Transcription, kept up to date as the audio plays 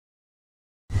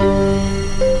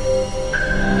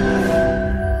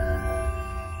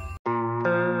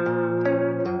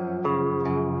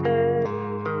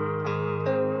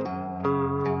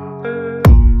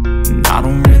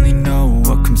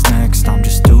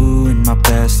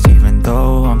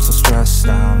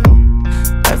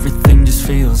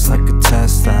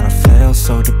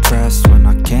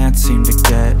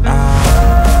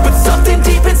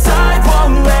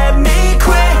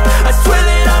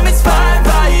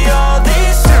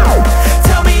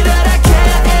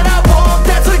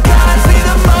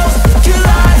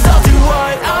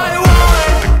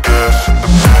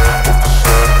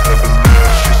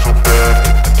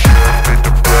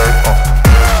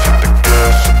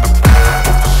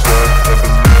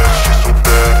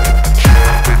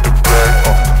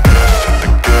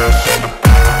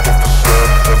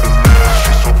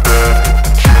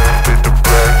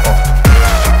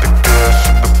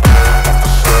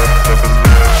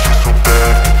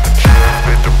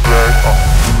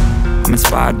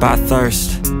inspired by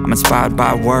thirst, I'm inspired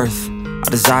by worth. I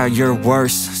desire your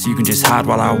worst, so you can just hide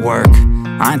while I work.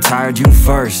 I ain't tired, you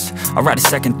first. I'll write a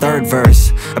second, third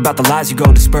verse about the lies you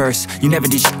go disperse. You never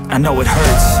did shit, I know it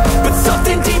hurts, but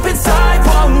something deep inside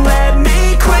won't let